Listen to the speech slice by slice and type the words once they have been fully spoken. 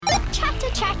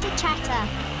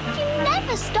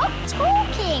never stop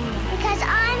talking. Because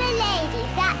I'm a lady,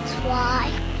 that's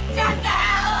why. Shut the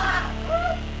hell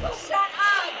up! Shut up!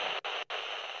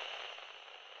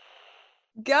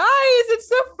 Guys, it's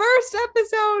the first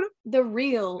episode. The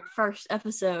real first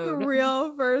episode.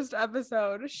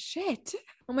 Shit.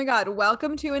 Oh my god.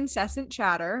 Welcome to Incessant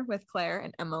Chatter with Claire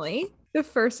and Emily. The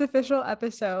first official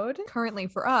episode. Currently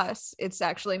for us, it's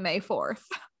actually May 4th.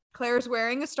 Claire's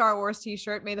wearing a Star Wars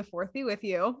t-shirt. May the 4th be with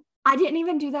you. I didn't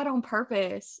even do that on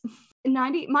purpose.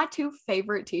 My two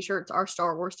favorite t-shirts are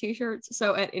Star Wars t-shirts.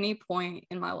 So at any point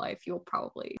in my life, you'll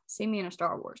probably see me in a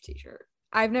Star Wars t-shirt.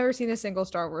 I've never seen a single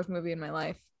Star Wars movie in my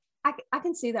life. I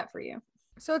can see that for you.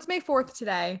 So it's May 4th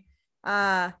today.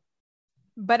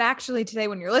 But actually today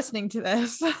when you're listening to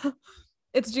this,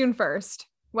 it's June 1st.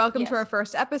 Welcome to our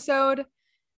first episode.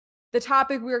 The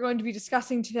topic we are going to be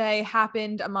discussing today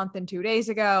happened a month and 2 days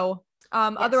ago.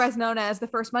 Otherwise known as the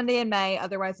first Monday in May,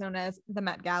 otherwise known as the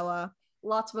Met Gala.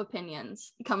 Lots of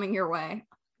opinions coming your way.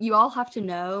 You all have to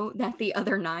know that the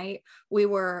other night we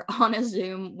were on a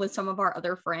Zoom with some of our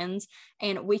other friends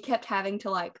and we kept having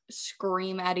to like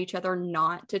scream at each other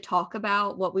not to talk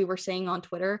about what we were seeing on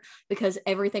Twitter because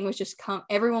everything was just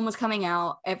everyone was coming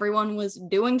out, everyone was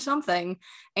doing something,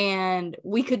 and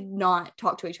we could not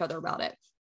talk to each other about it.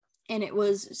 And it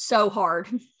was so hard.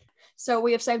 So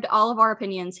we have saved all of our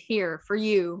opinions here for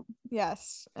you.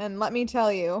 Yes. And let me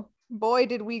tell you, boy,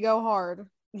 did we go hard.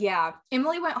 Yeah,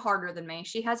 Emily went harder than me.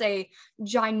 She has a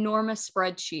ginormous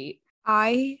spreadsheet.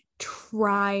 I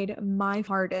tried my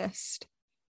hardest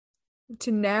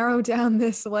to narrow down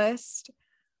this list,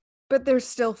 but there's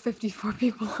still 54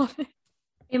 people on it.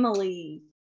 Emily.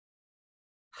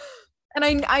 And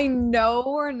I know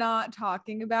we're not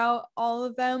talking about all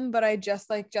of them, but I just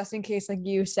in case like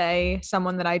you say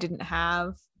someone that I didn't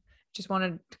have, just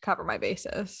wanted to cover my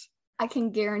bases. I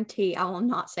can guarantee I will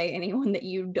not say anyone that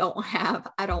you don't have,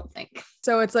 I don't think.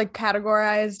 So it's like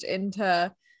categorized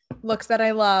into looks that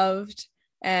I loved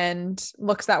and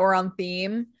looks that were on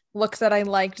theme, looks that I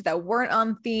liked that weren't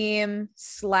on theme,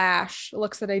 /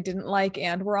 looks that I didn't like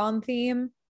and were on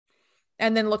theme,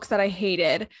 and then looks that I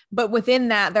hated. But within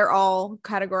that, they're all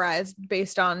categorized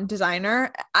based on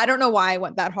designer. I don't know why I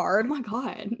went that hard. Oh my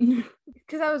God.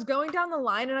 Because I was going down the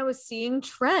line and I was seeing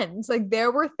trends. Like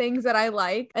there were things that I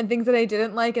liked and things that I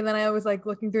didn't like. And then I was like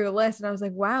looking through the list and I was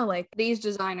like, wow, like these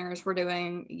designers were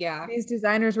doing, these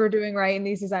designers were doing right. And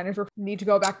these designers need to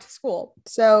go back to school.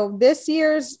 So this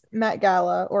year's Met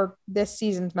Gala, or this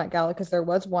season's Met Gala, because there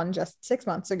was one just 6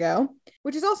 months ago,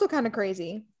 which is also kind of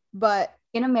crazy, but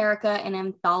in America, an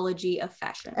anthology of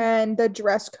fashion. And the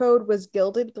dress code was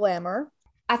gilded glamour.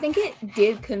 I think it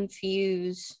did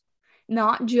confuse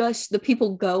not just the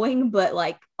people going, but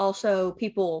like also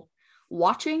people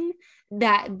watching,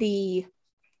 that the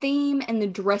theme and the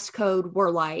dress code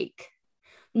were like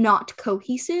not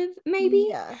cohesive, maybe.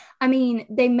 Yeah. I mean,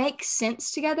 they make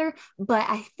sense together, but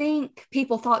I think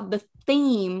people thought the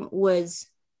theme was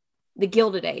the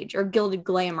Gilded Age or gilded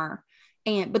glamour,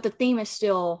 but the theme is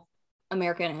still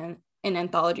American and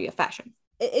anthology of fashion.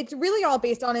 It's really all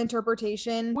based on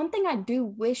interpretation. One thing I do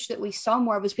wish that we saw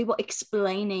more was people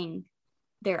explaining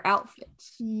their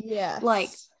outfits. Yes. Like,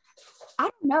 I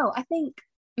don't know. I think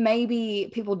maybe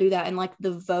people do that in like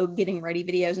the Vogue getting ready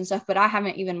videos and stuff, but I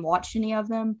haven't even watched any of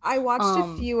them. I watched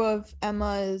a few of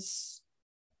Emma's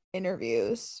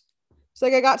interviews. So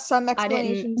like I got some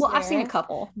explanations. I've seen a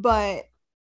couple. But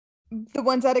the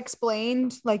ones that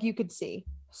explained, like you could see.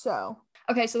 So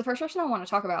okay, so the first person I want to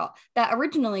talk about that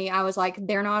originally I was like,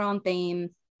 they're not on theme,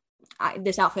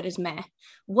 this outfit is meh,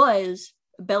 was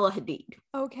Bella Hadid.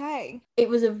 Okay. It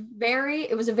was a very,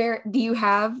 do you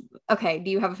have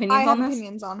opinions on this? I have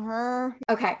opinions on her.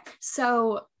 Okay,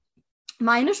 so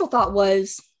my initial thought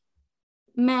was,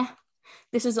 meh,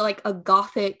 this is like a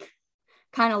gothic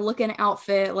kind of looking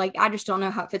outfit. Like, I just don't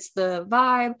know how it fits the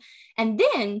vibe. And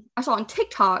then I saw on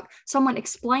TikTok someone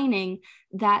explaining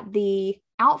that the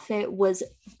outfit was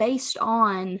based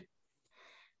on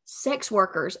sex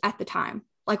workers at the time,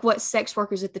 like what sex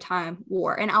workers at the time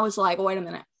wore. And I was like, wait a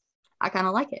minute, I kind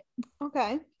of like it.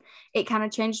 Okay. It kind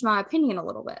of changed my opinion a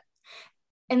little bit.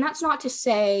 And that's not to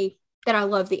say that I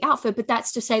love the outfit, but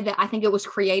that's to say that I think it was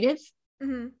creative.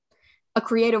 Mm-hmm. A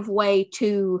creative way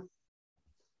to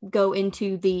go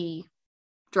into the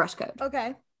dress code.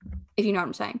 Okay. If you know what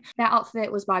I'm saying. That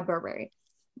outfit was by Burberry.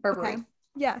 Okay.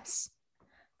 Yes.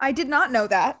 I did not know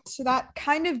that. So that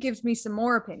kind of gives me some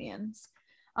more opinions.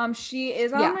 She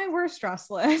is on my worst dress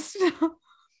list.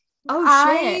 Oh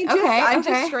shit. I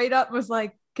just straight up was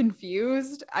like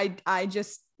confused. I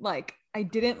just like, I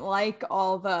didn't like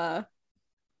all the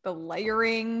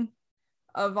layering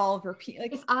of all of her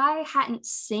like, if I hadn't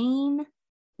seen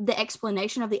the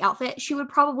explanation of the outfit, she would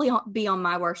probably be on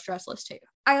my worst dress list too.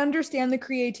 I understand the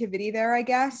creativity there, I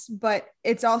guess, but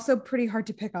it's also pretty hard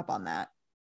to pick up on that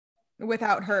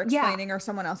without her explaining or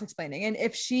someone else explaining. And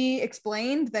if she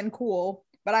explained, then cool.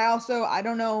 But I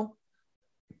don't know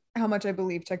how much I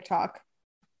believe TikTok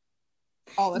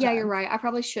all the time. Yeah, you're right. I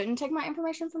probably shouldn't take my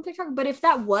information from TikTok, but if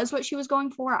that was what she was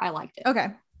going for, I liked it. Okay.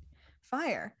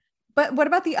 Fire. But what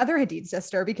about the other Hadid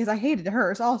sister? Because I hated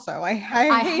hers also. I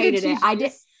hated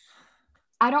it.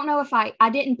 I don't know if I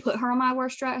didn't put her on my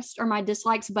worst dress or my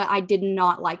dislikes, but I did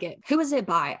not like it. Who is it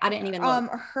by? I didn't even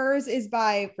look. Hers is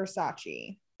by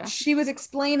Versace. Yeah. She was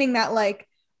explaining that like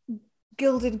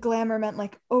gilded glamour meant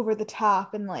like over the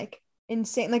top and like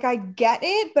insane. Like I get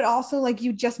it, but also like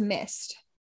you just missed.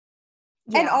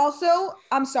 Yeah. And also,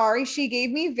 I'm sorry, she gave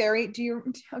me do you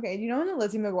know in the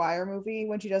Lizzie McGuire movie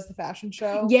when she does the fashion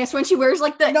show? Yes, when she wears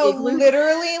like the igloo.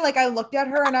 Literally, like I looked at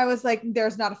her and I was like,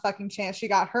 there's not a fucking chance she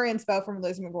got her inspo from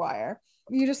Lizzie McGuire.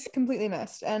 You just completely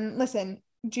missed. And listen,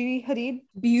 Gigi Hadid,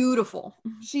 beautiful.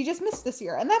 She just missed this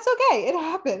year, and that's okay. It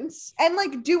happens. And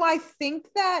like, do I think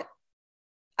that?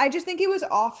 I just think it was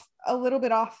a little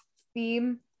bit off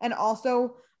theme, and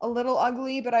also a little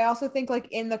ugly, but I also think like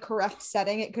in the correct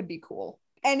setting, it could be cool.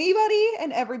 Anybody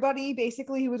and everybody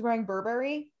basically who was wearing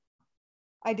Burberry,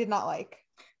 I did not like.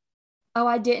 Oh,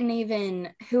 I didn't even,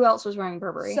 who else was wearing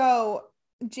Burberry? So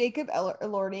Jacob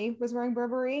Elordi was wearing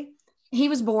Burberry. He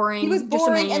was boring.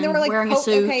 And they were like wearing a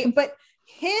suit. Okay, but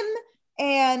him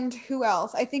and who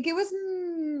else? I think it was,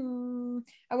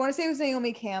 I want to say it was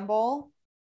Naomi Campbell.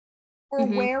 Were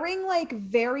wearing like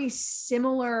very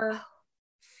similar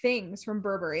things from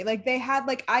Burberry. Like they had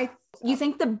like you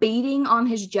think the beading on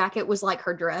his jacket was like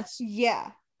her dress?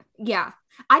 Yeah.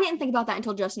 I didn't think about that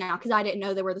until just now because I didn't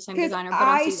know they were the same designer. But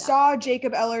I saw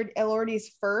Jacob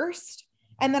Elordi's first,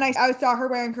 and then I saw her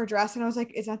wearing her dress, and I was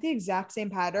like, "Is that the exact same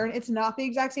pattern?" It's not the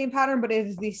exact same pattern, but it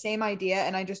is the same idea.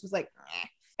 And I just was like, eh.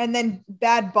 And then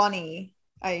Bad Bunny,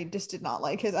 I just did not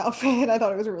like his outfit. I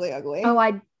thought it was really ugly. Oh,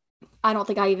 I don't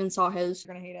think I even saw his.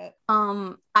 You're gonna hate it.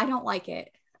 I don't like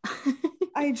it.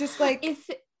 I just like I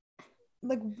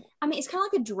mean, it's kind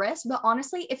of like a dress, but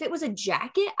honestly, if it was a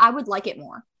jacket, I would like it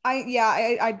more.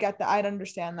 I'd get that. I'd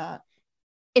understand that.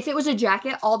 If it was a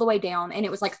jacket all the way down and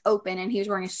it was like open and he was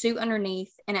wearing a suit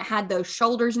underneath and it had those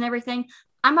shoulders and everything,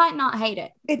 I might not hate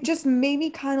it. It just maybe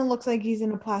kind of looks like he's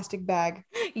in a plastic bag.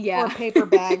 Yeah. Or a paper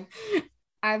bag.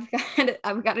 I've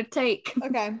got a take.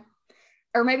 Okay.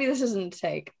 Or maybe this isn't a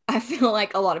take. I feel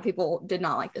like a lot of people did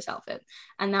not like this outfit.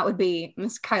 And that would be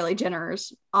Miss Kylie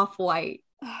Jenner's off-white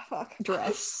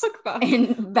dress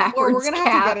and backwards we're gonna cap,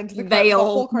 have to get into the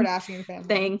whole Kardashian family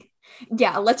thing.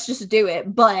 Yeah, let's just do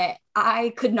it. But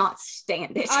I could not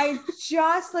stand it. I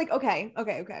just like, okay.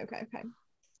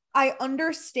 I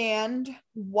understand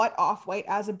what Off-White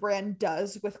as a brand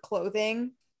does with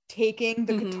clothing, taking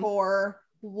the couture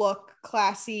look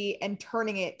classy and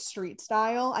turning it street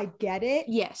style. I get it.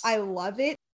 Yes. I love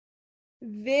it.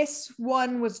 This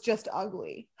one was just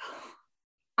ugly.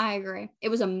 I agree. It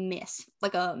was a miss.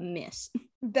 Like a miss.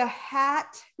 The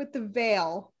hat with the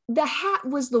veil. The hat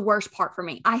was the worst part for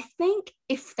me. I think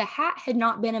if the hat had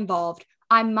not been involved,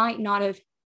 I might not have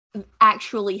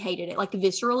actually hated it, like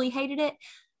viscerally hated it.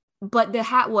 But the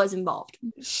hat was involved.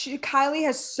 Kylie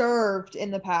has served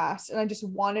in the past, and I just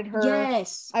wanted her.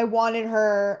 Yes. I wanted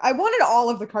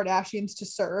all of the Kardashians to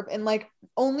serve, and like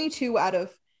only 2 out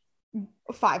of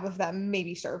 5 of them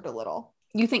maybe served a little.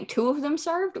 You think 2 of them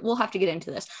served? We'll have to get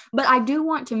into this. But I do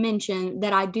want to mention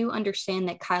that I do understand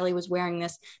that Kylie was wearing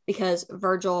this because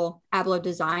Virgil Abloh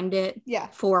designed it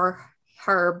for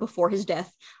her before his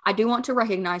death. I do want to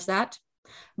recognize that.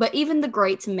 But even the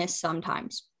greats miss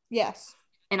sometimes. Yes.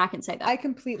 And I can say that. I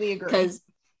completely agree. Because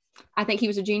I think he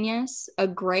was a genius, a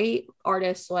great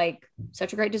artist, like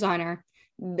such a great designer.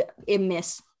 It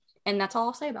missed. And that's all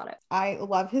I'll say about it. I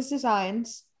love his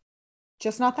designs.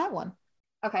 Just not that one.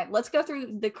 Okay, let's go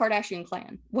through the Kardashian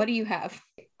clan. What do you have?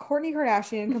 Kourtney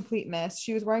Kardashian, complete miss.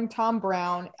 She was wearing Tom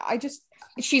Brown.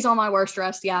 She's on my worst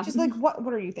dress, yeah. Just like, what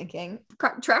are you thinking?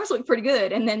 Travis looked pretty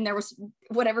good. And then there was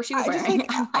whatever she was wearing.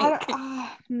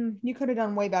 You could have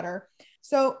done way better.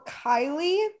 So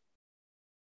Kylie,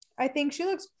 I think she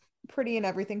looks pretty in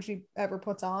everything she ever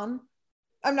puts on.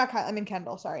 I'm not Kylie, I mean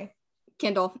Kendall, sorry.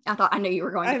 Kendall. I knew you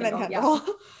were going to Kendall. Meant Kendall.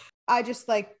 Yeah. I just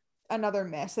like another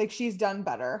miss. Like she's done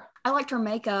better. I liked her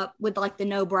makeup with like the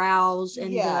no brows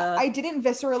and I didn't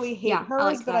viscerally hate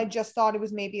hers, but I just thought it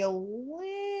was maybe a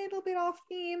little bit off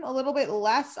theme, a little bit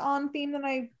less on theme than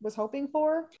I was hoping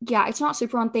for. Yeah, it's not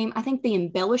super on theme. I think the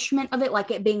embellishment of it, like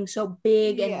it being so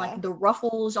big and like the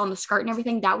ruffles on the skirt and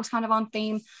everything, that was kind of on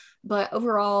theme. But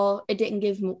overall, it didn't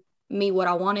give me what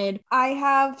I wanted. I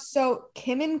have, so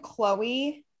Kim and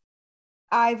Chloe,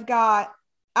 I've got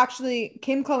actually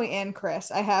Kim, Chloe, and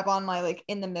Chris I have on my like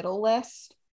in the middle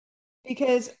list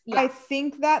because I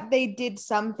think that they did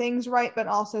some things right, but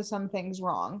also some things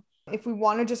wrong. If we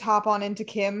want to just hop on into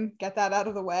Kim, get that out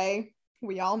of the way.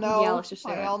 We all know. Yeah, let's just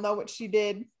do we it. all know what she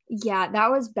did. Yeah, that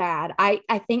was bad. I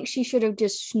think she should have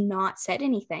just not said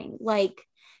anything. Like,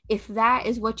 if that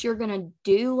is what you're gonna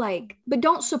do, like, but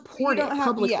don't support it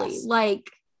publicly. Yes.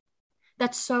 Like,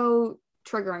 that's so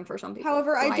triggering for some people.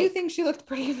 However, like, I do think she looked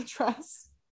pretty in the dress.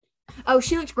 Oh,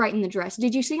 she looked great in the dress.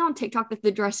 Did you see on TikTok that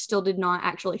the dress still did not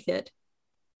actually fit?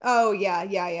 Oh, yeah.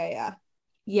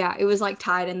 Yeah, it was like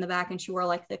tied in the back and she wore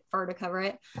like thick fur to cover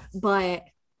it. But,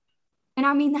 and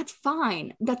I mean, that's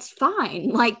fine. That's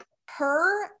fine. Like,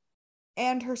 her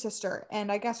and her sister,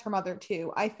 and I guess her mother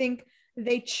too, I think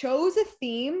they chose a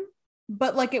theme,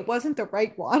 but like it wasn't the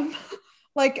right one.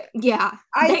 Like, yeah,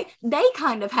 they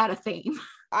kind of had a theme.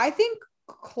 I think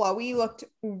Chloe looked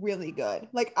really good.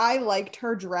 Like, I liked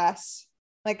her dress.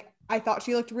 Like, I thought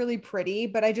she looked really pretty,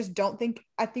 but I just don't think,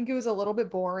 I think it was a little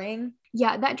bit boring.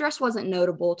 Yeah, that dress wasn't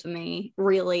notable to me,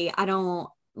 really. I don't,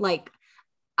 like,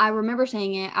 I remember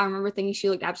saying it. I remember thinking she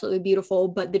looked absolutely beautiful,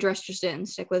 but the dress just didn't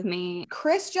stick with me.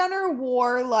 Kris Jenner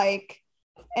wore like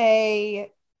a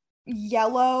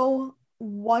yellow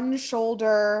one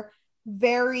shoulder,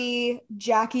 very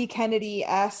Jackie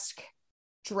Kennedy-esque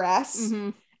dress. Mm-hmm.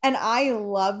 And I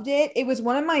loved it. It was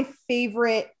one of my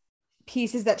favorite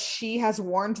pieces that she has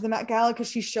worn to the Met Gala because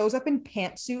she shows up in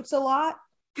pantsuits a lot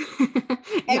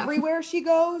everywhere she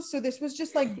goes. So this was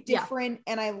just like different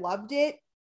and I loved it.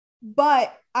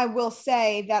 But I will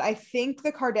say that I think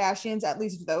the Kardashians, at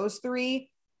least those three,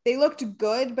 they looked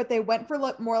good, but they went for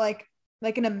more like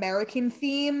an American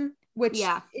theme, which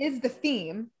is the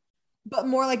theme, but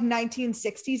more like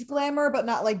 1960s glamour, but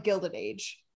not like Gilded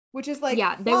Age, which is like,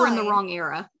 they were in the wrong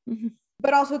era.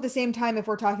 But also at the same time, if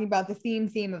we're talking about the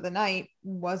theme of the night,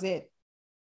 was it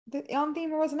on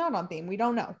theme or was it not on theme? We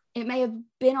don't know. It may have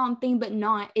been on theme, but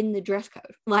not in the dress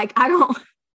code. Like,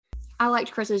 I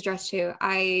liked Chris's dress too.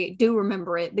 I do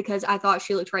remember it because I thought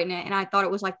she looked great in it, and I thought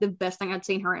it was like the best thing I'd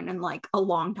seen her in like a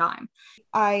long time.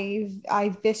 I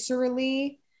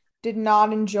viscerally did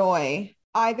not enjoy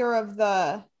either of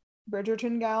the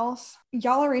Bridgerton gals.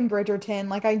 Y'all are in Bridgerton.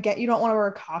 Like, I get you don't want to wear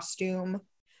a costume,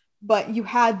 but you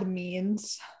had the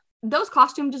means. Those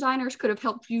costume designers could have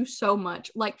helped you so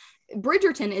much. Like,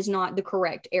 Bridgerton is not the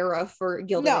correct era for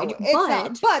Gilded Age, it's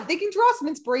not. But they can draw some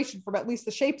inspiration from at least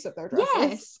the shapes of their dresses.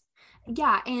 Yes.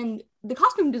 Yeah, and the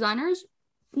costume designers,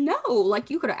 no, like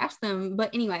you could have asked them.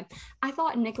 But anyway, I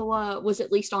thought Nicola was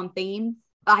at least on theme.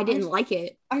 I didn't like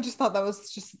it. I just thought that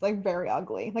was just like very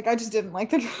ugly. Like, I just didn't like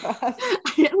the dress.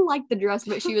 I didn't like the dress,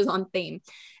 but she was on theme.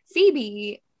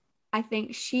 Phoebe, I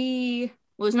think she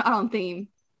was not on theme,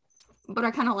 but I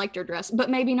kind of liked her dress,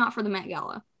 but maybe not for the Met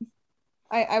Gala.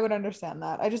 I would understand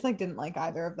that. I just like didn't like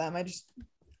either of them.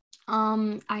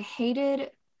 I hated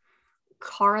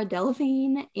Cara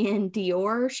Delevingne in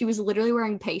Dior. She was literally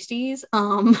wearing pasties.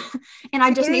 And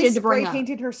I just needed to bring up. She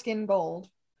painted her skin gold.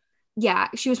 Yeah,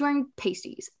 she was wearing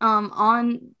pasties.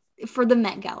 For the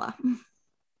Met Gala.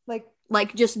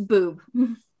 Like just boob.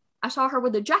 I saw her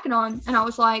with a jacket on, and I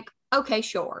was like, okay,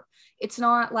 sure. It's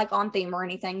not like on theme or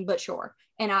anything, but sure.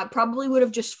 And I probably would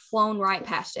have just flown right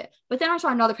past it. But then I saw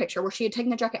another picture where she had taken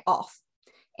the jacket off,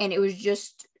 and it was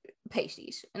just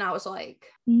pasties. And I was like,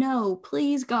 no,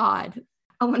 please, God.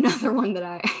 Oh, another one that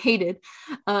I hated.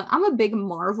 I'm a big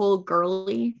Marvel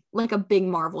girly, like a big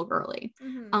Marvel girly.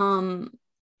 Mm-hmm.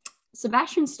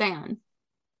 Sebastian Stan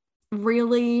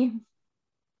really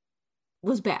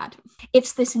was bad.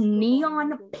 It's this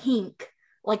neon pink,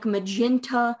 like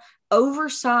magenta,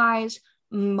 oversized,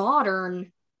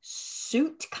 modern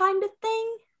suit kind of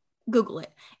thing. Google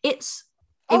it. It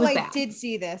was bad. I did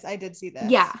see this.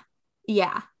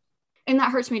 Yeah. And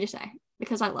that hurts me to say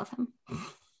because I love him.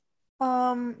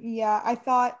 Yeah, I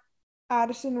thought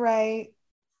Addison Rae.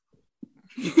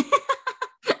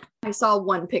 I saw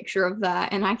one picture of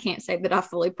that, and I can't say that I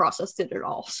fully processed it at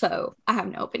all, so I have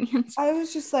no opinions. I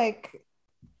was just like,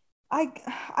 I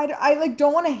like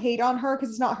don't want to hate on her because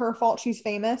it's not her fault. She's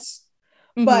famous,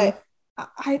 but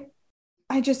I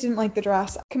just didn't like the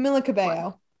dress. Camila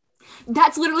Cabello.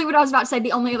 That's literally what I was about to say.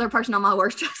 The only other person on my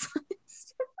worst dress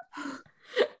list.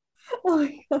 Oh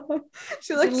my God.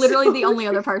 She looks literally the only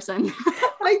other person.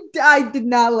 I did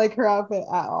not like her outfit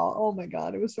at all. Oh my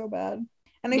God, it was so bad.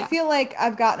 And I feel like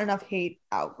I've gotten enough hate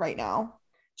out right now.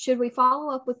 Should we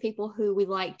follow up with people who we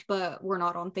liked but were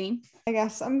not on theme? I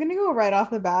guess I'm gonna go right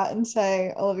off the bat and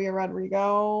say Olivia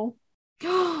Rodrigo.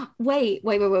 Wait.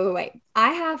 I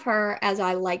have her as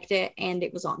I liked it and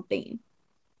it was on theme.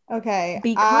 Okay, I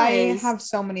Because have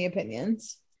so many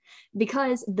opinions.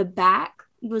 the back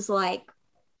was like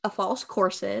a false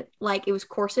corset, like it was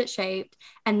corset shaped,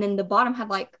 and then the bottom had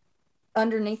like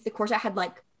underneath the corset had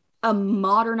like a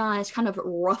modernized kind of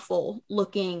ruffle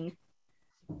looking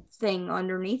thing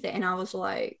underneath it. And I was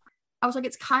like,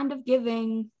 it's kind of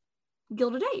giving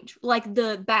Gilded Age, like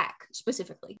the back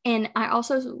specifically. And I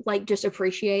also like just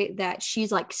appreciate that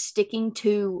she's like sticking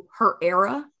to her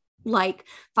era, like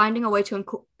finding a way to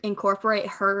incorporate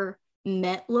her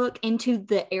Met look into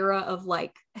the era of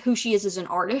like who she is as an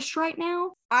artist right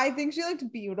now. I think she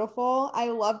looked beautiful. I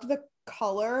loved the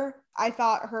color. I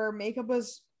thought her makeup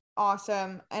was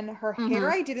awesome. And her hair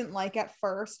I didn't like at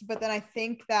first, but then I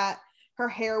think that her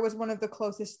hair was one of the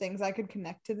closest things I could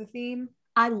connect to the theme.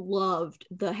 I loved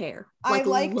the hair. I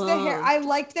liked the hair. I loved.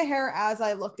 liked the hair as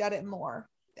I looked at it more.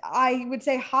 I would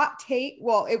say hot take.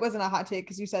 Well, it wasn't a hot take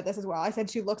because you said this as well. I said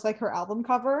she looks like her album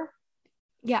cover,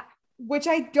 Yeah. which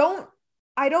I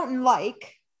don't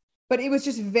like, but it was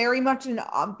just very much an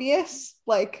obvious,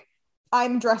 like,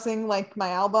 I'm dressing like my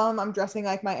album, I'm dressing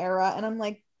like my era, and I'm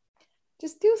like,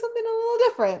 just do something a little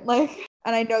different. Like,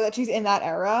 and I know that she's in that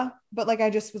era, but like I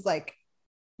just was like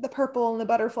the purple and the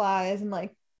butterflies and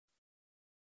like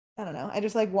I don't know. I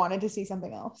just like wanted to see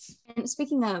something else. And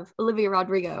speaking of Olivia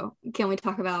Rodrigo, can we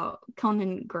talk about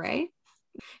Conan Gray?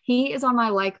 He is on my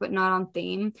like but not on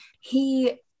theme.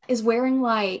 He is wearing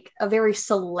like a very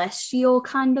celestial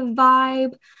kind of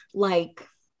vibe, like,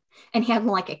 and he had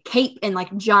like a cape and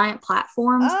like giant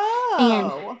platforms.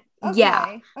 And Oh,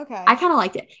 yeah, okay. I kind of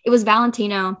liked it. It was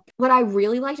Valentino. What I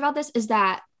really liked about this is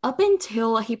that up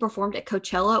until he performed at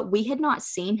Coachella, we had not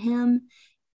seen him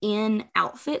in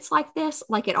outfits like this,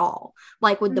 like at all.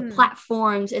 Like with the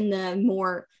platforms and the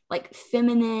more like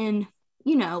feminine,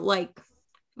 like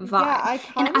vibe. Yeah,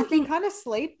 And I think, he kind of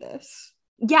slayed this.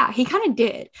 yeah, he kind of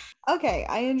did. Okay,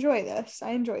 I enjoy this.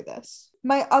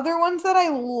 My other ones that I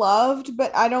loved,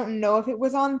 but I don't know if it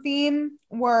was on theme,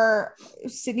 were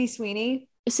Sydney Sweeney.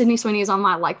 Sydney Sweeney is on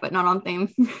my like, but not on theme.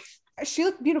 She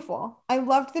looked beautiful. I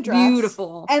loved the dress.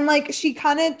 Beautiful. And like she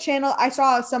kind of channeled, I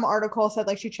saw some article said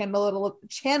like she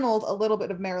channeled a little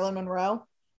bit of Marilyn Monroe,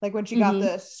 like when she got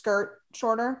the skirt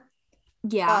shorter.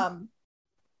 Yeah.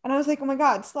 And I was like, oh my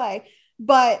God, slay.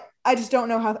 But I just don't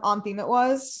know how on theme it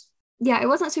was. Yeah, it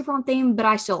wasn't super on theme, but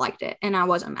I still liked it and I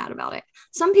wasn't mad about it.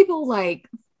 Some people like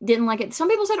didn't like it. Some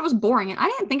people said it was boring, and I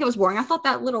didn't think it was boring. I thought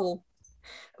that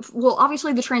well,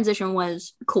 obviously the transition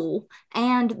was cool,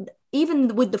 and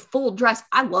even with the full dress,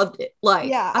 I loved it. Like,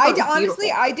 yeah, I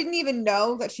honestly, I didn't even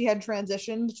know that she had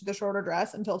transitioned to the shorter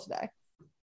dress until today.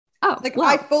 Oh, like well,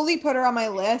 I fully put her on my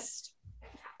list,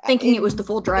 thinking it was the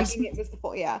full dress. Thinking it was the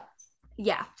full, yeah.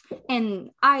 Yeah, and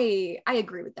I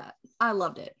agree with that. I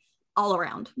loved it all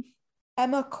around.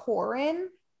 Emma Corrin.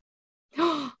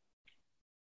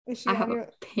 Is she I have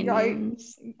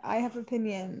opinions. I have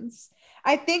opinions.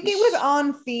 I think it was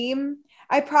on theme.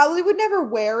 I probably would never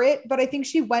wear it, but I think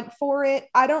she went for it.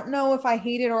 I don't know if I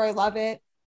hate it or I love it.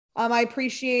 I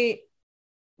appreciate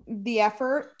the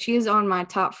effort. She is on my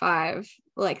top 5,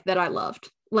 like, that I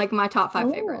loved. Like my top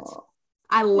 5 favorites.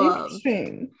 I loved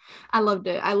it.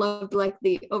 I loved like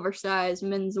the oversized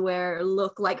menswear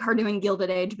look, like her doing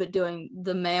Gilded Age, but doing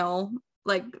the male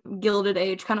like Gilded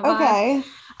Age kind of vibe. Okay.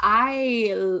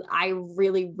 I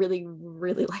really, really,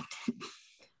 really liked it.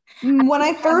 When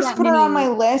I first put her on my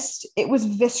list, it was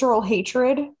visceral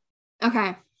hatred.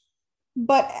 Okay.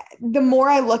 But the more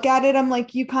I look at it, I'm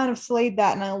like, you kind of slayed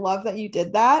that, and I love that you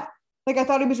did that. Like, I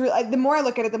thought it was really, the more I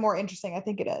look at it, the more interesting I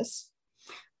think it is.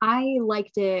 I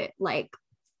liked it, like,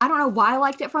 I don't know why I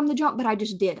liked it from the jump, but I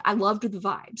just did. I loved the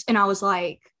vibes, and I was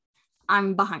like,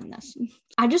 I'm behind this.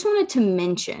 I just wanted to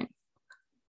mention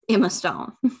Emma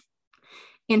Stone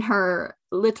in her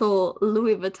little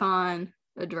Louis Vuitton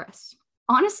dress.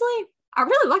 Honestly, I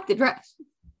really liked the dress.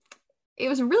 It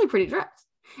was a really pretty dress.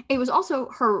 It was also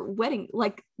her wedding,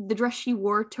 like the dress she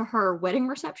wore to her wedding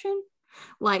reception.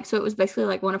 Like, so it was basically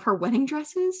like one of her wedding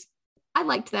dresses. I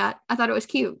liked that. I thought it was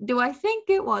cute. Do I think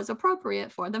it was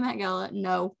appropriate for the Met Gala?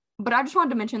 No. But I just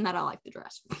wanted to mention that I liked the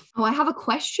dress. Oh, I have a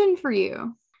question for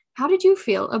you. How did you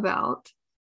feel about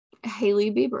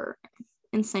Hailey Bieber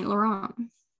in Saint Laurent?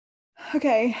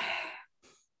 Okay.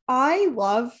 I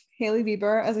love Hailey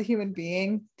Bieber as a human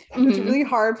being. It's really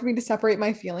hard for me to separate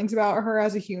my feelings about her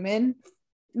as a human.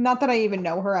 Not that I even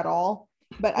know her at all,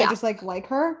 but I just like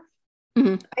her.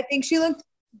 I think she looked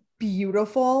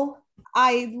beautiful.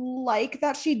 I like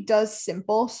that she does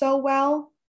simple so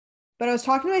well. But I was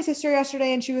talking to my sister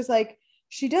yesterday and she was like,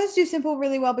 she does do simple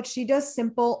really well, but she does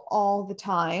simple all the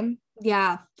time.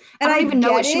 Yeah. And I don't even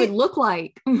know what get she would it. look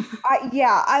like.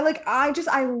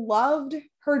 I loved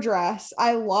her dress.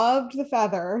 I loved the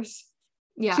feathers.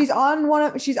 Yeah. She's on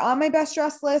my best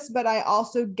dress list, but I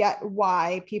also get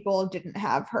why people didn't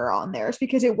have her on theirs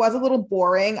because it was a little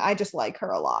boring. I just like her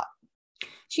a lot.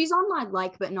 She's on my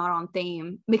like but not on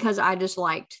theme because I just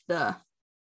liked the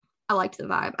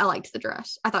vibe. I liked the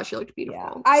dress. I thought she looked beautiful.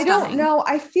 Yeah. I don't Stunning. know.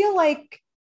 I feel like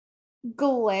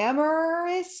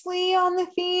glamorously on the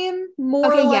theme,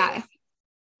 more Okay, like yeah.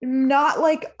 not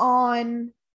like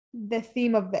on the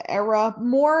theme of the era,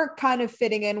 more kind of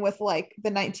fitting in with like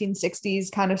the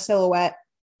 1960s kind of silhouette.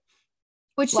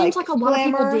 Which seems like a lot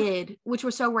glamour. of people did, which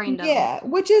was so random. Yeah,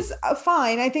 which is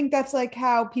fine. I think that's like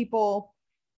how people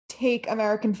take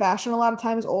American fashion a lot of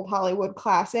times, old Hollywood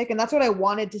classic, and that's what I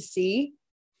wanted to see.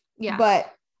 Yeah.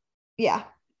 But yeah.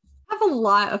 I have a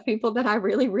lot of people that I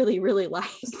really, really, really like.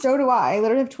 So do I. I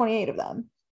literally have 28 of them.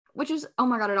 Which is, oh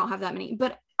my God, I don't have that many.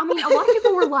 But I mean, a lot of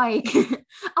people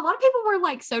were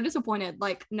like so disappointed,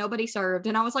 like nobody served.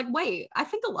 And I was like, wait, I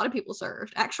think a lot of people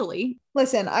served, actually.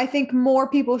 Listen, I think more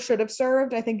people should have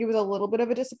served. I think it was a little bit of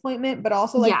a disappointment, but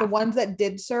also like the ones that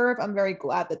did serve, I'm very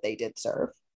glad that they did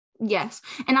serve. Yes.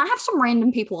 And I have some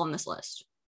random people on this list.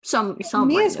 Some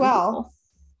me as well. People.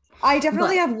 I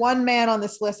definitely have one man on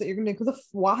this list that you're gonna go,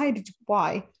 why?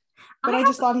 But I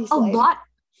just thought he's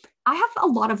I have a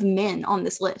lot of men on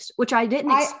this list, which I didn't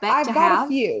expect to have.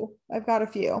 I've got a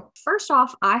few. First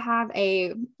off, I have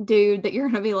a dude that you're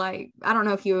gonna be like, I don't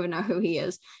know if you even know who he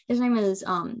is. His name is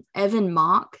Evan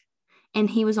Mock, and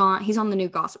he's on the new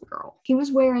Gossip Girl. He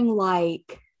was wearing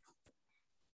like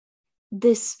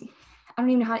this, I don't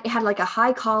even know how, it had like a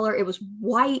high collar. It was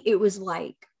white. It was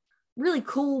like really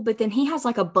cool, but then he has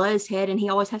like a buzzed head and he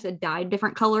always has it dyed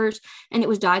different colors, and it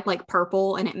was dyed like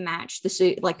purple and it matched the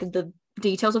suit, like the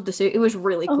details of the suit. It was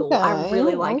really cool. Okay, I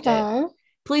really liked it.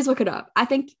 Please look it up. I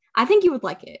think you would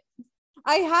like it.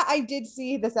 I did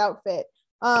see this outfit.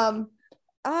 I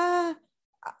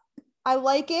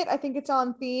like it. I think it's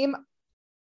on theme.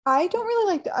 I don't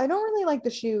really like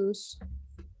the shoes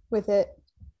with it.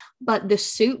 But the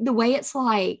suit, the way it's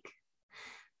like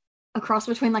a cross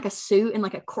between like a suit and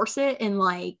like a corset, and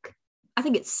like I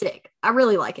think it's sick. I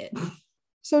really like it.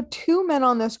 So 2 men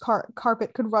on this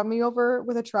carpet could run me over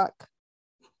with a truck.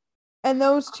 And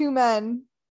those 2 men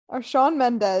are Shawn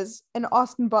Mendes and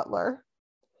Austin Butler.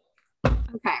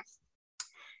 Okay.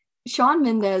 Shawn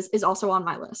Mendes is also on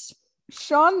my list.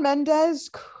 Shawn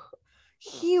Mendes,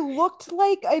 he looked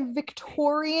like a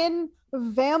Victorian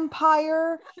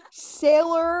vampire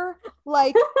sailor,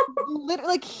 like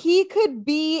like he could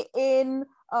be in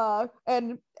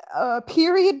an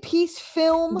period piece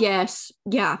film. Yes.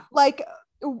 Yeah. Like,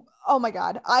 oh my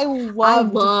God, I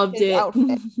loved his it.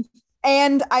 Outfit.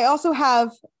 And I also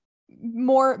have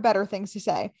better things to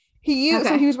say. So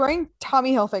he was wearing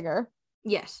Tommy Hilfiger.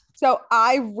 Yes. So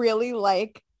I really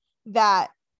like that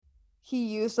he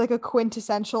used like a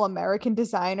quintessential American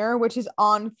designer, which is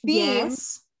on theme.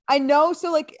 Yes. I know.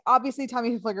 So like obviously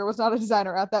Tommy Hilfiger was not a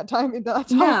designer at that time.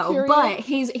 No, but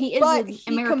he is an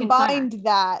American combined designer.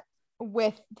 That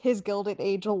with his Gilded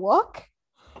Age look.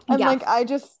 And like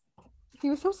he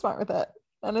was so smart with it.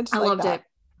 And I loved it.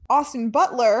 Austin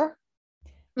Butler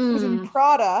was in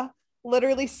Prada,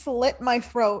 literally slit my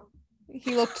throat.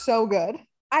 He looked so good.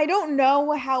 I don't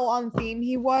know how on theme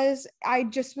he was. I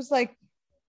just was like,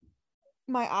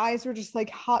 my eyes were just like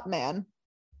hot man.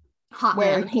 Hot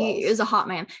man. He is a hot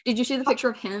man. Did you see the picture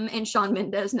of him and Shawn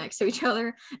Mendes next to each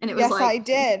other? And it was yes, I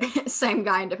did. Same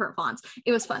guy in different fonts.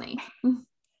 It was funny.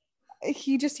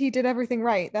 He did everything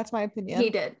right. That's my opinion. He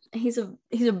did. He's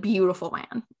a beautiful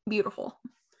man. Beautiful.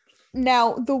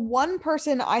 Now, the one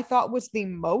person I thought was the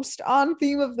most on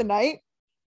theme of the night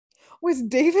was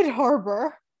David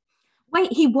Harbour.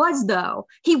 Wait, he was though.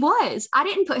 He was. I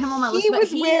didn't put him on my list. He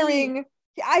was wearing,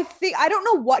 I don't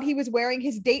know what he was wearing.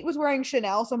 His date was wearing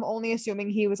Chanel, so I'm only assuming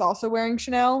he was also wearing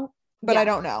Chanel, but I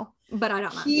don't know.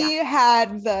 He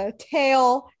had the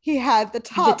tail. He had the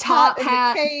top hat and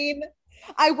the cane.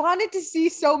 I wanted to see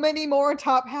so many more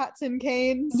top hats and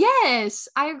canes. Yes,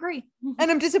 I agree.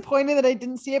 And I'm disappointed that I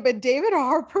didn't see it, but David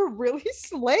Harbour really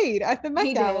slayed at the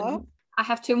Met Gala. I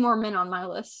have 2 more men on my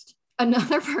list.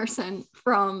 Another person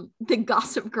from the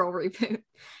Gossip Girl reboot,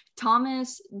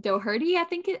 Thomas Doherty, I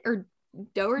think or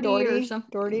Doherty or something.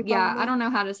 Doherty, yeah, I don't know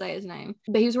how to say his name,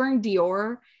 but he was wearing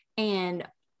Dior, and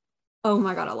oh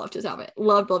my God, I loved his outfit.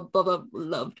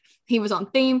 Loved. He was on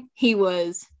theme. He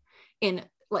was in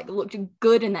like looked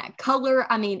good in that color.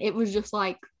 I mean, it was just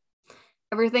like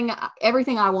everything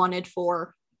I wanted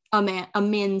for a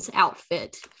men's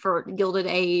outfit for Gilded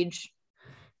Age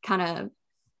kind of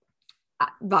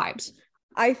vibes.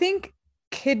 I think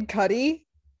Kid Cudi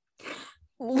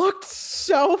looked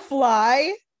so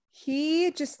fly.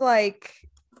 He just like,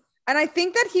 and I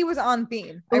think that he was on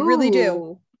theme. I really do.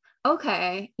 Ooh,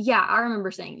 okay. Yeah, I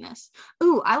remember saying this.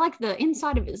 Ooh, I like the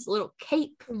inside of his little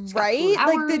cape. It's got Right?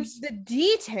 Like flowers. the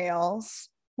details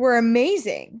were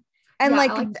amazing. And Yeah,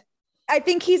 like I like, I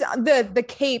think he's the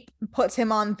cape puts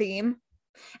him on theme.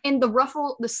 and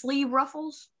the sleeve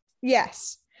ruffles.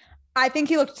 Yes. I think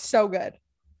he looked so good.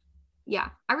 Yeah,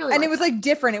 I really And like it was that. like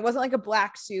different. It wasn't like a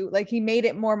black suit. Like he made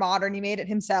it more modern. He made it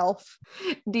himself.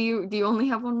 Do you only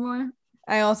have one more?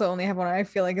 I also only have one. I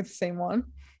feel like it's the same one.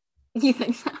 You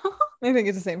think so? I think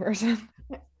it's the same person.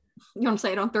 You want to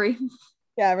say it on 3?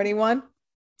 Yeah, ready? 1,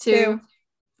 2. 2,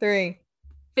 3.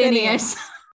 Phineas.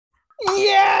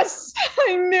 Yes!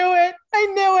 I knew it. I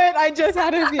knew it. I just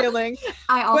had a feeling.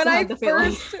 I also When I had the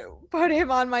feeling. first put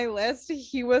him on my list,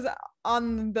 he was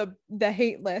on the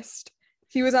hate list.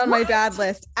 He was on my bad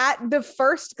list. At the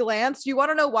first glance, you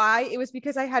want to know why? It was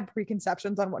because I had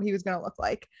preconceptions on what he was going to look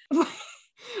like.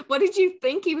 What did you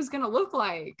think he was going to look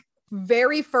like?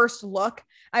 Very first look,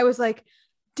 I was like,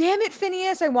 damn it,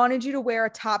 Phineas, I wanted you to wear a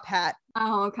top hat.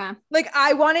 Oh, okay. Like,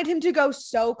 I wanted him to go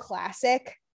so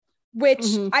classic, which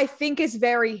Mhm. I think is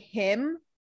very him.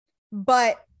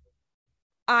 But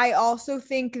I also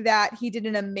think that he did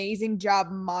an amazing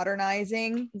job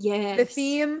modernizing Yes. the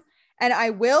theme. And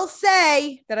I will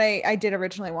say that I did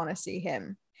originally want to see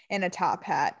him in a top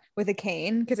hat with a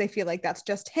cane because I feel like that's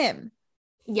just him.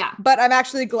 Yeah. But I'm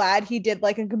actually glad he did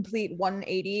like a complete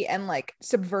 180 and like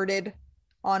subverted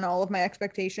on all of my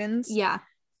expectations. Yeah.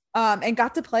 And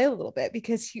got to play a little bit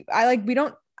because I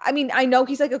know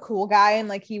he's like a cool guy and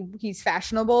like he's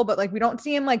fashionable, but like we don't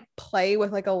see him like play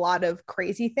with like a lot of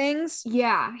crazy things.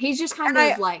 Yeah. He's just kind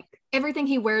And of like everything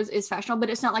he wears is fashionable, but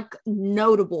it's not like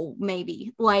notable,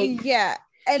 maybe. Like, yeah.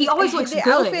 And he always looks the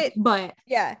good, outfit, but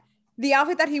yeah. The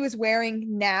outfit that he was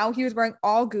wearing now, he was wearing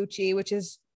all Gucci, which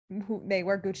is who they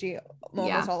wear Gucci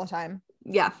almost all the time.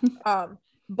 Yeah.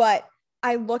 But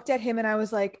I looked at him and I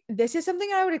was like, this is something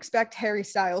I would expect Harry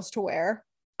Styles to wear.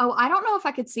 Oh, I don't know if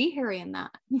I could see Harry in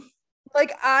that.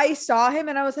 Like I saw him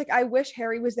and I was like, I wish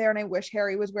Harry was there and I wish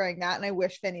Harry was wearing that and I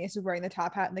wish Phineas was wearing the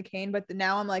top hat and the cane. But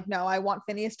now I'm like, no, I want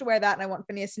Phineas to wear that and I want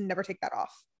Phineas to never take that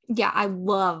off. Yeah, I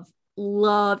love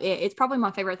it. It's probably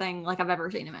my favorite thing like I've ever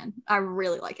seen him in. I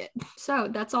really like it. So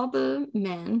that's all the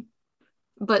men.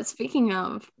 But speaking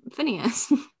of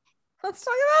Phineas, let's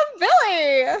talk about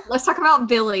Billy. Let's talk about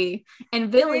Billy.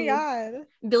 And Billy, oh my God.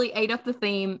 Billy ate up the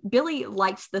theme. Billy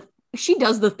likes she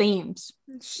does the themes.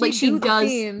 She does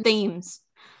themes.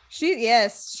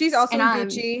 She's also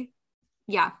Gucci.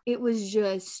 Yeah, it was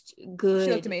just good.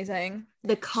 She looked amazing.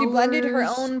 The colors. She blended her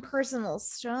own personal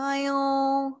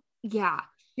style. Yeah.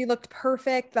 She looked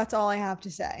perfect. That's all I have to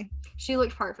say. She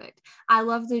looked perfect. I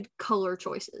love the color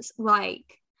choices.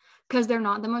 Like, because they're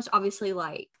not the most obviously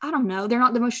like, I don't know, they're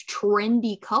not the most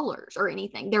trendy colors or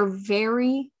anything. They're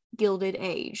very Gilded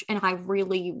Age, and I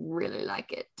really, really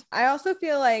like it. I also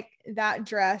feel like that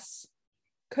dress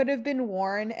could have been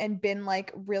worn and been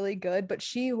like really good, but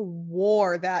she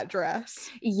wore that dress.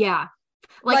 Yeah.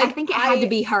 Like I think it had to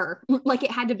be her. Like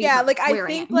it had to be her like I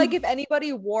think like if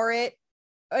anybody wore it,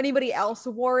 anybody else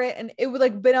wore it and it would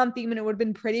like been on theme and it would have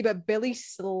been pretty, but Billy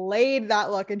slayed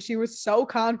that look and she was so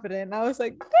confident. And I was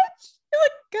like, bitch, you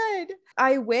look good.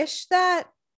 I wish that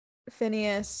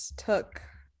Phineas took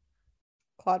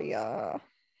Claudia.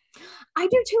 I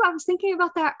do too. I was thinking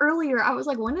about that earlier. I was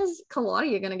like, when is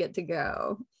Claudia gonna get to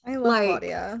go? I love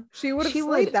Claudia. She would have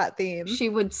slayed that theme. She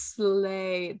would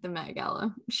slay the Met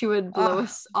Gala. She would blow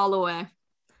us all away.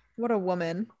 What a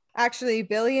woman. Actually,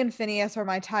 Billy and Phineas are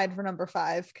my tied for number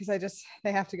 5 because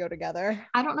they have to go together.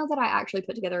 I don't know that I actually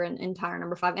put together an entire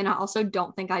number 5, and I also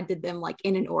don't think I did them like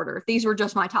in an order. These were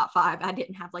just my top 5. I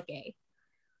didn't have like a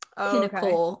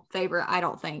pinnacle favorite, I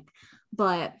don't think,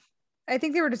 but I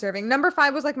think they were deserving. Number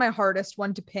 5 was like my hardest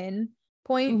one to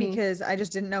pinpoint because I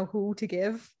just didn't know who to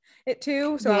give it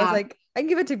to. So I was like, I can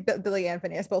give it to Billy and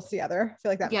Phineas both together. I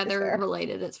feel like that. Yeah, they're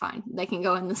related. It's fine. They can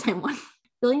go in the same one.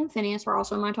 Billy and Phineas were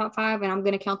also in my top 5, and I'm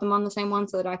going to count them on the same one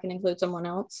so that I can include someone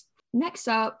else. Next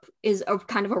up is a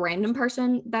kind of a random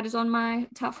person that is on my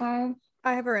top 5.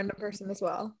 I have a random person as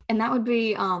well. And that would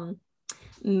be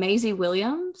Maisie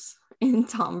Williams and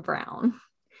Tom Brown.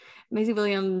 Maisie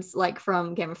Williams, like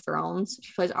from Game of Thrones,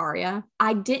 she plays Arya.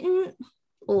 I didn't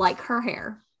like her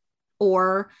hair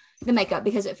or the makeup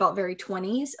because it felt very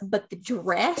 20s, but the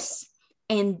dress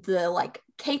and the like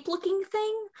cape looking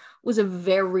thing was a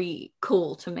very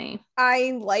cool to me.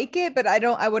 I like it, but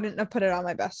I wouldn't have put it on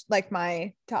my best, like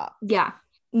my top. Yeah.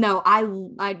 No,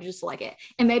 I just like it.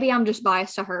 And maybe I'm just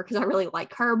biased to her because I really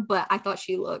like her, but I thought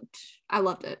I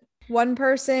loved it. One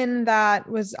person that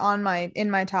was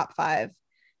in my top 5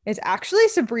 is actually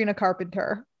Sabrina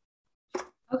Carpenter.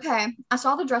 Okay. I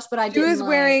saw the dress, but I She didn't was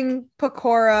wearing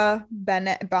Pecora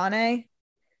Bane.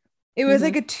 It was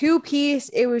like a 2-piece.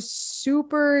 It was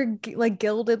super like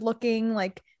gilded looking,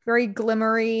 like very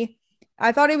glimmery.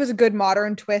 I thought it was a good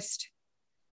modern twist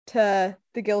to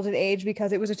the Gilded Age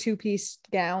because it was a 2-piece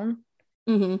gown,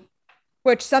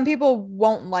 which some people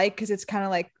won't like because it's kind of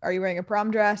like, are you wearing a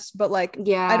prom dress? But like,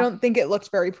 I don't think it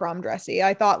looked very prom dressy.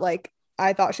 I thought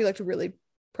she looked really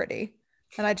pretty,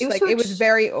 and I just it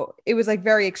was like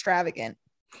very extravagant.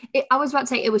 I was about to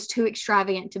say it was too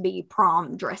extravagant to be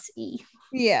prom dressy.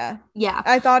 Yeah. Yeah.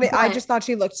 I just thought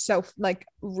she looked so like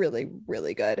really,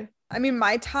 really good. I mean,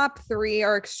 my top 3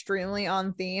 are extremely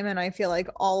on theme and I feel like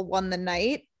all won the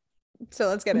night. So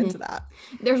let's get into that.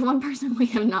 There's one person we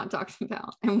have not talked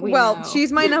about. And we know.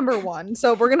 She's my number 1.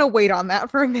 So we're going to wait on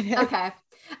that for a minute. Okay.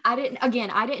 I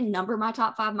didn't number my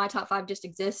top 5. My top 5 just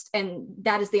exists. And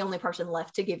that is the only person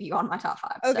left to give you on my top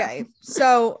 5. Okay.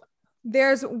 So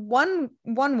there's one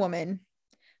woman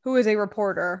who is a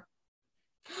reporter.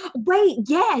 Wait,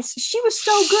 yes, she was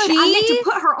so good. I meant to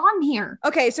put her on here.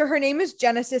 Okay, so her name is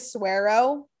Genesis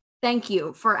Suero. Thank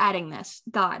you for adding this.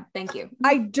 God, thank you.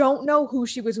 I don't know who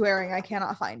she was wearing. I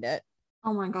cannot find it.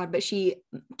 Oh my God, but she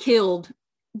killed.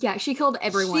 Yeah, she killed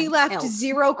everyone. She left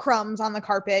 0 crumbs on the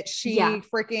carpet. She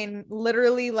freaking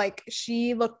literally, like,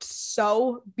 she looked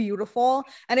so beautiful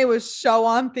and it was so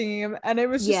on theme. And it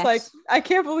was just like, I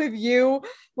can't believe you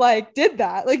like did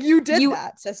that. Like you did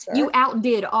that, sister. You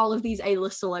outdid all of these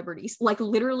A-list celebrities. Like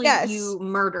literally you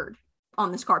murdered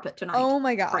on this carpet tonight. Oh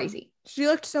my God. Crazy. She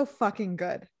looked so fucking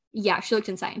good. Yeah, she looked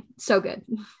insane. So good.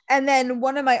 And then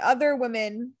one of my other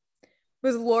women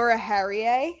was Laura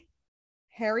Harrier.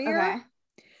 Okay.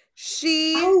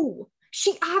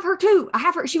 I have her too. I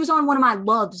have her. She was on one of my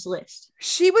loves list.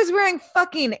 She was wearing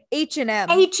fucking H&M.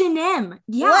 H&M.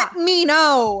 Yeah. Let me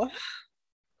know.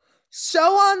 So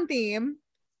on theme.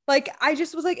 Like, I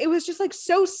just was like, it was just like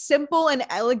so simple and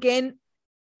elegant.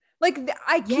 Like,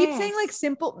 I keep saying like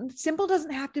simple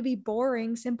doesn't have to be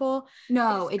boring. Simple.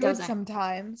 No, it doesn't.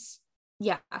 Sometimes.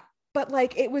 Yeah. But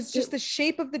like, it was just the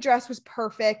shape of the dress was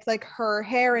perfect. Like her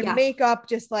hair and makeup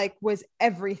just like was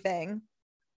everything.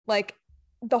 Like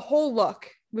the whole look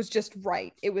was just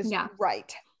right. It was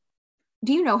right.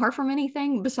 Do you know her from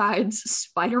anything besides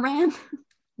Spider-Man?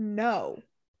 No.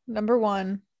 Number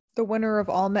 1, the winner of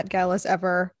all Met Galas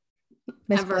ever,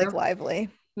 Miss Blake Lively.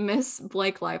 Miss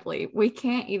Blake Lively. We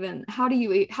can't even. How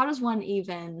does one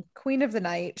even? Queen of the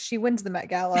night. She wins the Met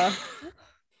Gala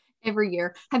every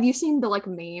year. Have you seen the like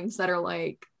memes that are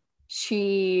like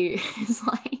she is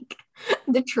like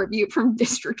the tribute from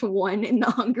District 1 in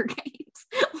the Hunger Games?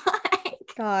 Like,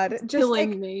 God, just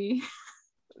killing like, me.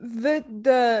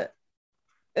 The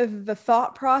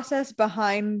thought process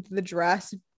behind the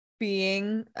dress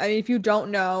being, I mean, if you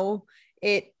don't know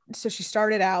it, so she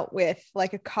started out with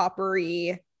like a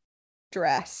coppery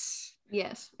dress.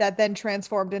 Yes. That then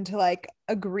transformed into like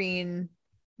a green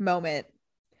moment.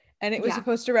 And it was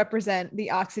supposed to represent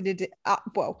the oxidization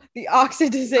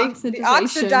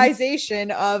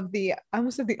of the, I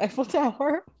almost said the Eiffel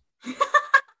Tower.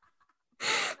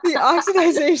 The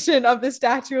oxidization of the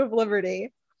Statue of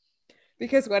Liberty.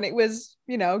 Because when it was,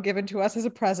 given to us as a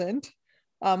present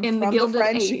in the Gilded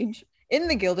Age. In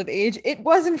the Gilded Age, it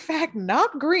was in fact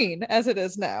not green as it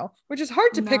is now, which is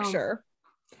hard to picture.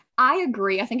 I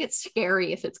agree. I think it's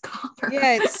scary if it's copper.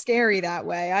 Yeah, it's scary that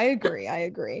way. I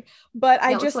agree. But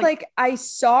I just like I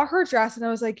saw her dress and I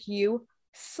was like, you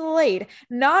slayed.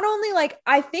 Not only like,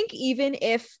 I think even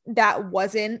if that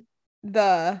wasn't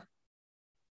the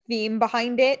theme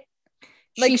behind it,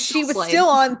 like she was still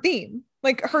on theme.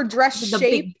 Like her dress the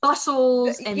shape, big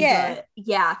bustles and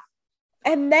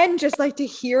and then just like to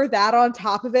hear that on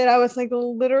top of it, I was like,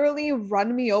 literally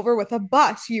run me over with a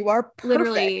bus. You are perfect.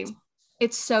 Literally,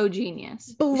 it's so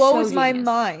genius. Blows my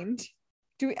mind.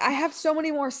 I have so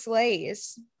many more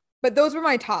slays, but those were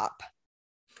my top.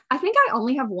 I think I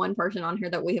only have one person on here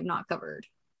that we have not covered.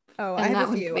 Oh, I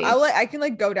have a few. I can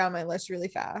like go down my list really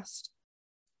fast.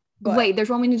 But... Wait, there's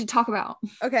one we need to talk about.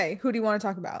 Okay, who do you want to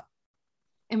talk about?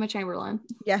 Emma Chamberlain.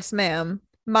 Yes, ma'am.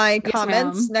 My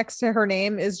comments next to her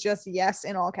name is just yes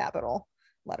in all capital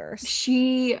letters.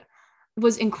 She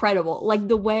was incredible. Like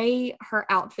the way her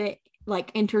outfit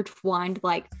like intertwined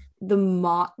like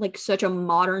like such a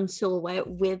modern silhouette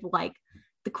with like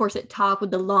the corset top with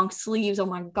the long sleeves. Oh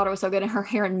my God, it was so good. And her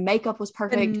hair and makeup was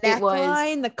perfect. The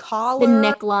neckline, the collar. The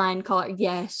neckline collar.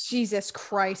 Yes. Jesus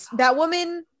Christ. That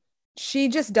woman She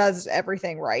just does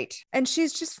everything right. And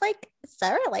she's just like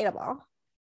so relatable.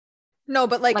 No,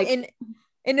 but like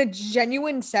in a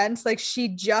genuine sense, like she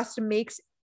just makes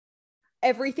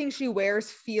everything she wears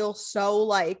feel so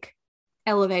like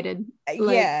elevated.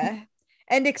 Yeah.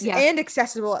 And Yeah. and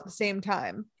accessible at the same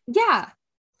time. Yeah.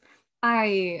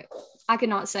 I could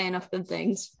not say enough good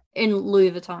things. In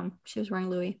Louis Vuitton. She was wearing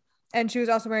Louis. And she was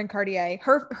also wearing Cartier.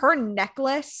 Her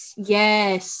necklace.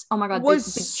 Yes. Oh my God. Was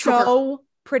so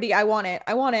pretty. I want it.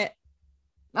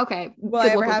 Okay. Will I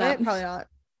ever have it? Probably not.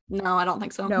 No, I don't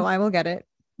think so. No, I will get it.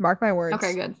 Mark my words.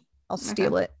 Okay, good. I'll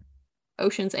steal it.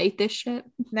 Ocean's 8 this shit.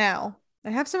 Now,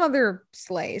 I have some other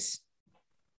slays.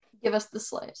 Give us the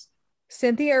slays.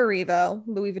 Cynthia Erivo,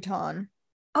 Louis Vuitton.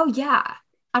 Oh, yeah.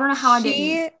 I don't know how I didn't.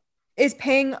 She is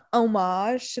paying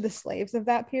homage to the slaves of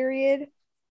that period.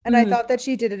 And I thought that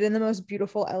she did it in the most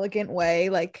beautiful, elegant way,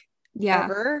 like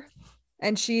ever.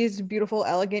 And she's a beautiful,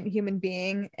 elegant human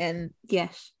being and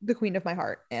yes, the queen of my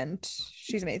heart. And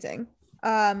she's amazing.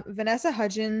 Vanessa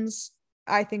Hudgens,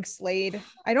 I think slayed.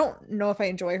 I don't know if I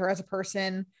enjoy her as a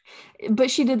person.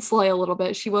 But she did slay a little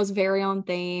bit. She was very on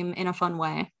theme in a fun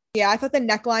way. Yeah, I thought the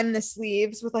neckline and the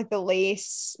sleeves with like the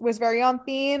lace was very on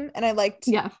theme. And I liked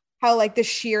how like the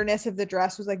sheerness of the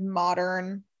dress was like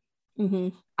modern.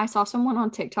 I saw someone on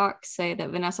TikTok say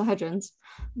that Vanessa Hudgens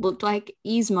looked like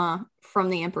Yzma from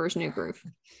The Emperor's New Groove.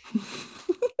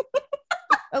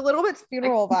 A little bit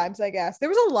funeral vibes, I guess. There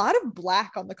was a lot of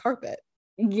black on the carpet.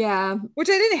 Yeah. Which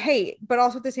I didn't hate, but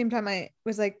also at the same time I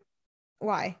was like,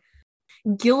 why?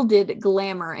 Gilded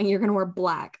glamour and you're going to wear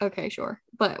black. Okay, sure.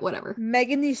 But whatever.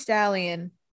 Megan Thee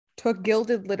Stallion took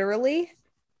gilded literally.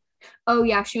 Oh,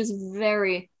 yeah. She was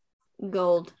very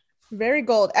gold. Very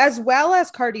gold. As well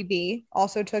as Cardi B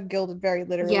also took gilded very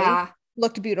literally. Yeah.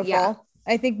 Looked beautiful. Yeah.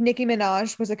 I think Nicki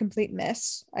Minaj was a complete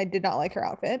miss. I did not like her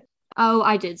outfit. Oh,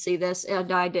 I did see this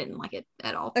and I didn't like it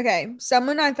at all. Okay.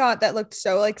 Someone I thought that looked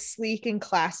so like sleek and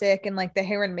classic and like the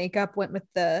hair and makeup went with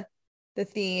the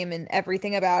theme and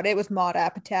everything about it was Maud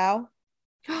Apatow.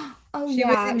 Oh, she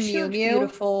was in Miu Miu.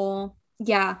 Beautiful.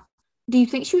 Yeah. Do you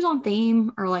think she was on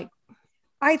theme or like?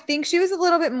 I think she was a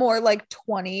little bit more like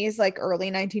 20s, like early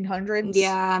 1900s.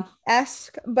 Yeah.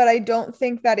 Esque, but I don't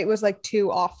think that it was like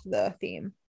too off the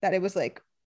theme. That it was like,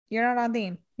 you're not on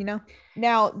theme, you know?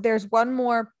 Now, there's one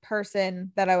more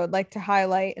person that I would like to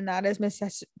highlight, and that is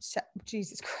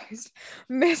Jesus Christ.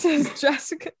 Mrs.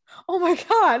 Jessica. Oh my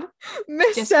God.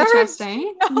 Miss Sarah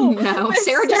Chastain? No.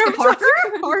 Sarah Jessica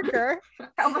Parker.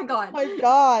 Oh my God. Oh my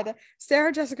God.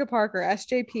 Sarah Jessica Parker,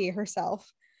 SJP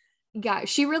herself. Yeah,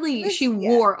 she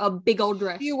wore a big old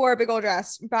dress. She wore a big old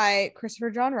dress by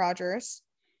Christopher John Rogers.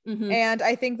 And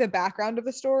I think the background of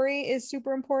the story is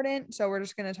super important. So we're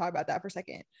just going to talk about that for a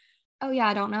second. Oh, yeah,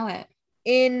 I don't know it.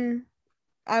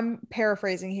 I'm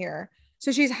paraphrasing here.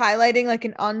 So she's highlighting like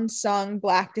an unsung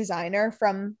Black designer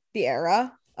from the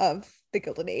era of the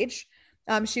Gilded Age.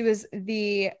 She was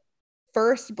the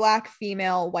first Black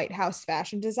female White House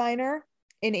fashion designer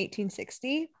in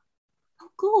 1860. Oh,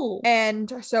 cool.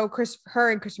 And so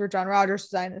her and Christopher John Rogers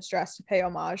designed this dress to pay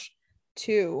homage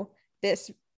to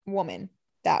this woman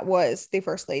that was the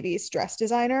First Lady's dress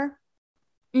designer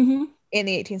in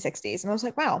the 1860s. And I was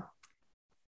like, wow.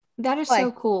 That is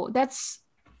so cool. That's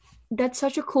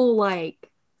such a cool like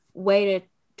way to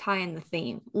tie in the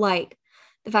theme. Like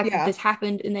the fact that this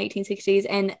happened in the 1860s.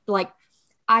 And like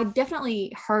I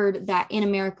definitely heard that in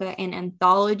America an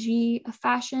anthology of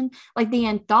fashion, like the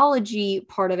anthology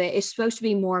part of it is supposed to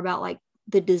be more about like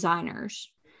the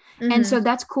designers. And so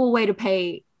that's a cool way to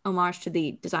pay homage to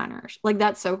the designers. Like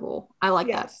that's so cool. I like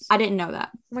that. I didn't know that.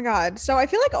 Oh my God. So I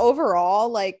feel like overall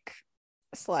like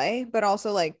slay, but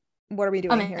also like what are we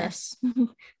doing here?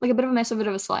 Like a bit of a mess, a bit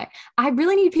of a slay. I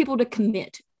really need people to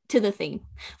commit to the theme.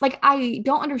 Like I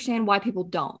don't understand why people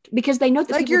don't, because they know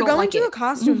that like you're going to a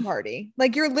costume party.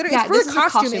 Like you're literally it's for a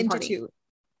costume institute.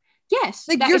 Yes.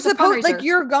 Like you're supposed like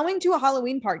you're going to a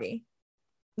Halloween party.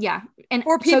 Yeah. And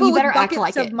or people so you better act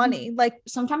like of money. Like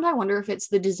sometimes I wonder if it's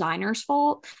the designer's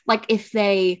fault. Like if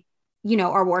they, you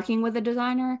know, are working with a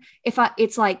designer,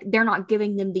 it's like they're not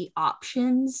giving them the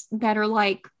options that are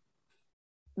like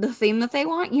the theme that they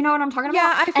want. You know what I'm talking about?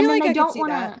 Yeah, I feel like they don't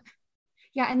want to.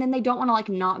 Yeah, and then they don't want to like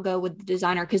not go with the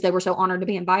designer because they were so honored to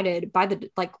be invited by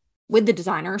the like with the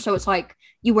designer. So it's like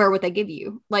you wear what they give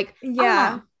you. Like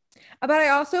yeah. But I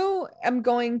also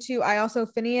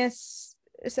Phineas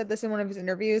said this in one of his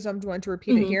interviews. I'm going to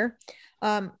repeat it here.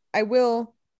 I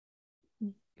will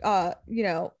you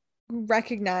know,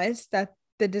 recognize that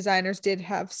the designers did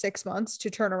have 6 months to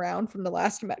turn around from the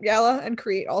last Met Gala and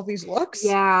create all these looks.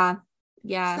 Yeah.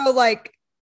 So like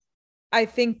I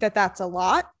think that that's a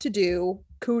lot to do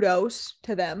kudos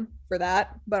to them for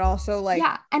that, but also like,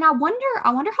 yeah, and I wonder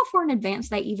how far in advance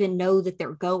they even know that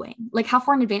they're going. Like, how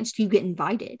far in advance do you get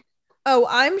invited? oh,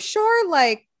 I'm sure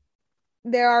like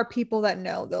there are people that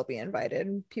know they'll be invited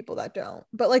and people that don't,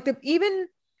 but like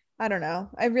I don't know.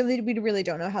 We really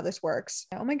don't know how this works.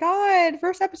 Oh my God.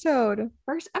 First episode.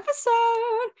 I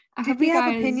Did hope we you have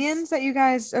guys opinions that you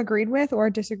guys agreed with or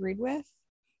disagreed with?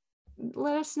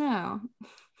 let us know.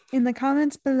 In the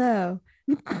comments below.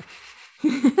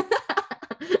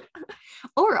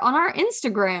 Or on our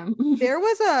Instagram. There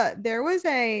was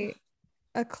a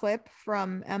clip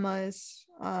from Emma's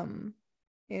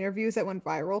interviews that went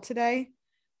viral today.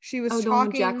 She was the one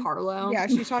with talking Jack Harlow. Yeah,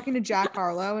 she was talking to Jack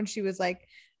Harlow and she was like,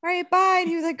 all right, bye. And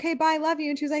he was like, okay, bye, love you.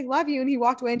 And she was like, love you. And he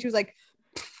walked away and she was like,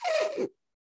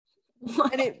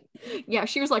 and yeah,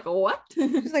 she was like, what?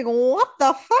 she's like, what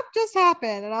the fuck just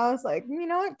happened? And I was like, you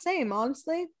know what? Same,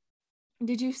 honestly.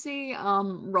 Did you see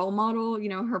Role Model,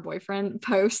 her boyfriend,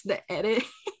 post the edit?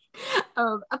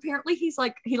 Apparently he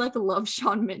loves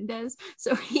Shawn Mendes,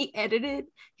 so he edited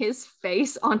his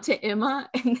face onto Emma,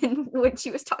 and then when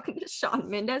she was talking to Shawn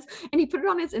Mendes, and he put it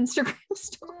on his Instagram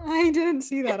story. I didn't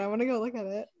see that. I want to go look at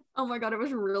it. Oh my God, it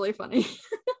was really funny.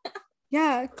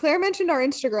 Yeah, Claire mentioned our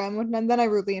Instagram and then I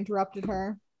rudely interrupted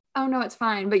her. Oh no, it's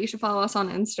fine, but you should follow us on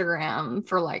Instagram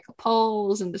for like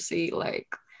polls and to see like,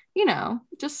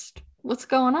 just what's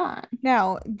going on.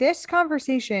 Now, this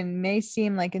conversation may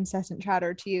seem like incessant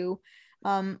chatter to you,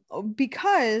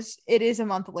 because it is a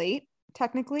month late,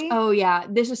 technically. Oh yeah,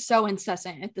 this is so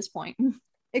incessant at this point.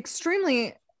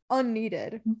 Extremely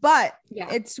unneeded, but yeah,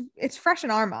 it's fresh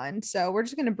in our mind, so we're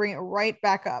just going to bring it right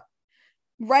back up.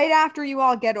 Right after you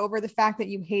all get over the fact that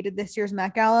you hated this year's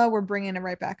Met Gala, we're bringing it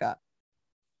right back up.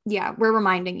 Yeah, we're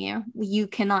reminding you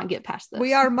cannot get past this.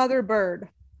 We are Mother Bird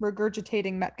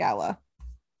regurgitating Met Gala.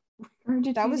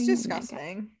 That was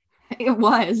disgusting. It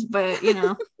was, but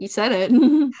you said it.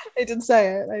 I did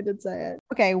say it.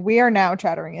 Okay, we are now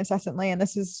chattering incessantly, and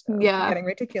this is getting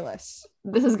ridiculous.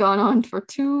 This has gone on for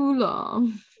too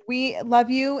long. We love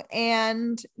you,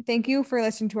 and thank you for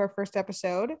listening to our first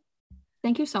episode.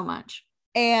 Thank you so much.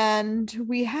 And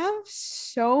we have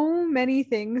so many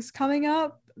things coming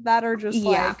up that are just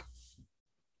like,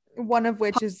 one of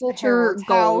which is Harold's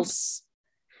house,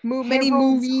 many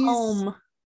movies, home.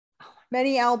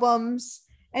 Many albums,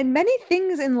 and many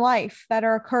things in life that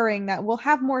are occurring that we'll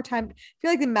have more time. I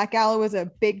feel like the Met Gala was a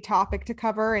big topic to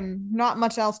cover and not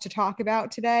much else to talk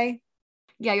about today.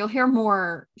 Yeah, you'll hear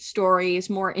more stories,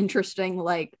 more interesting,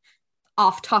 like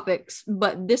off topics,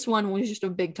 but this one was just a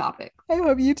big topic. I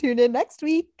hope you tune in next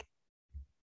week.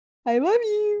 I love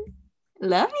you.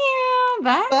 Love you.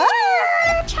 Bye.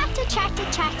 Bye. Chatter, chatter,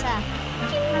 chatter.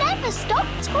 You never stop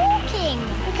talking.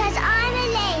 Because I'm a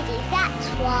lady, that's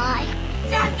why.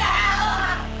 Shut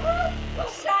up!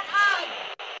 Shut